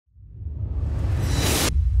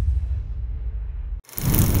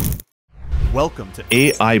Welcome to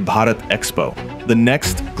AI Bharat Expo, the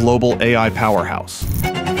next global AI powerhouse.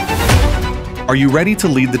 Are you ready to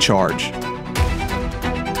lead the charge?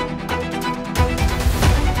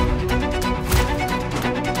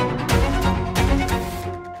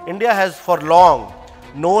 India has for long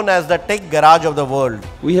known as the tech garage of the world.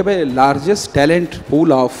 We have a largest talent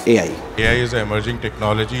pool of AI. AI is an emerging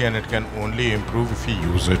technology and it can only improve if we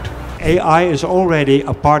use it. AI is already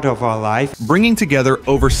a part of our life. Bringing together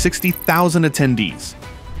over 60,000 attendees,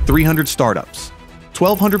 300 startups,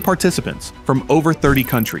 1,200 participants from over 30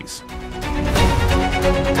 countries.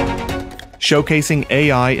 Showcasing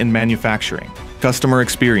AI in manufacturing, customer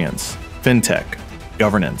experience, fintech,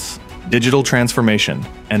 governance, digital transformation,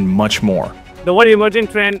 and much more. The one emerging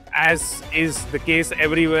trend, as is the case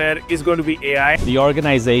everywhere, is going to be AI. The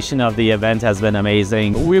organization of the event has been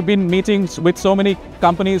amazing. We've been meeting with so many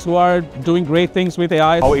companies who are doing great things with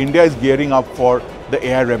AI. How India is gearing up for the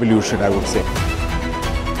AI revolution, I would say.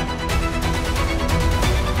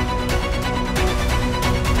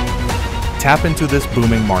 Tap into this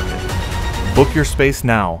booming market. Book your space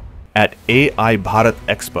now at AI Bharat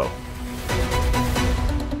Expo.